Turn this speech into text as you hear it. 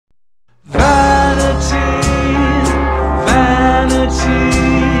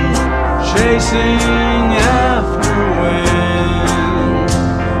chasing after wind.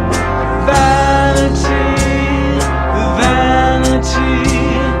 Vanity, vanity,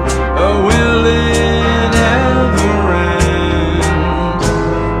 oh, will it ever end?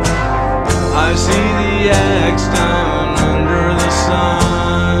 I see the axe down under the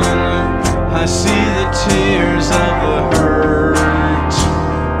sun. I see the tears of the hurt.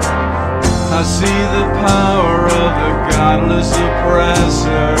 I see the power of the godless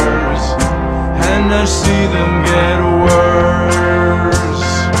oppressors, and I see them get worse.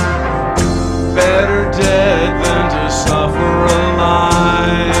 Better dead than to suffer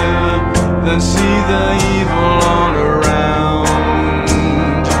alive, than see the evil all around.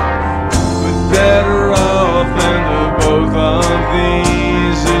 But better off than the both of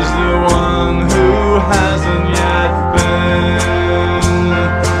these is the one who hasn't yet been.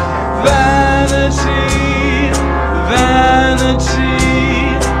 Vanity, vanity,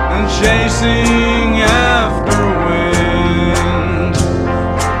 and chasing after wind.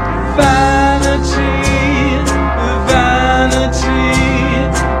 Vanity, vanity,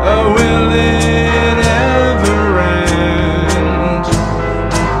 oh, will it ever end?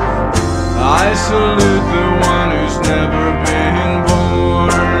 I salute the one who's never been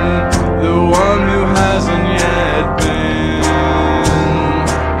born, the one who hasn't yet been.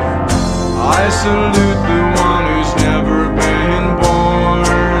 I salute the one who's never been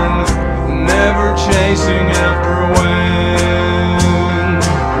born, never chasing